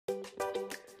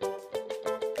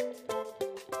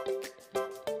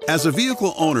As a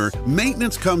vehicle owner,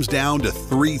 maintenance comes down to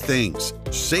three things: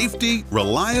 safety,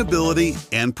 reliability,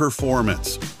 and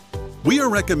performance. We are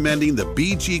recommending the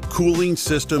BG Cooling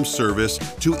System service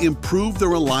to improve the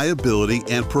reliability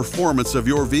and performance of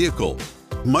your vehicle.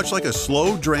 Much like a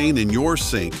slow drain in your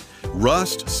sink,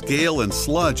 rust, scale, and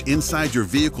sludge inside your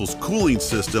vehicle's cooling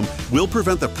system will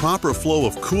prevent the proper flow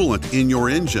of coolant in your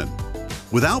engine.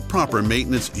 Without proper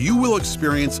maintenance, you will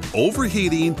experience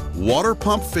overheating, water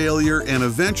pump failure, and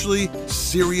eventually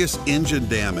serious engine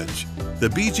damage. The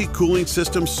BG Cooling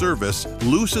System service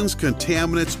loosens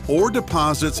contaminants or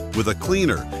deposits with a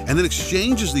cleaner and then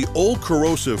exchanges the old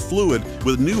corrosive fluid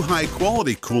with new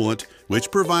high-quality coolant,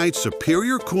 which provides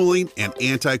superior cooling and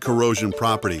anti-corrosion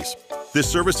properties.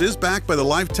 This service is backed by the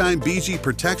lifetime BG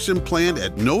Protection Plan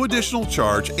at no additional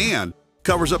charge and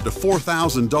covers up to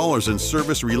 $4,000 in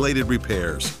service-related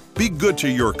repairs. Be good to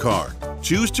your car.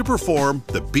 Choose to perform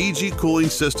the BG Cooling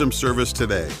System service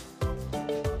today.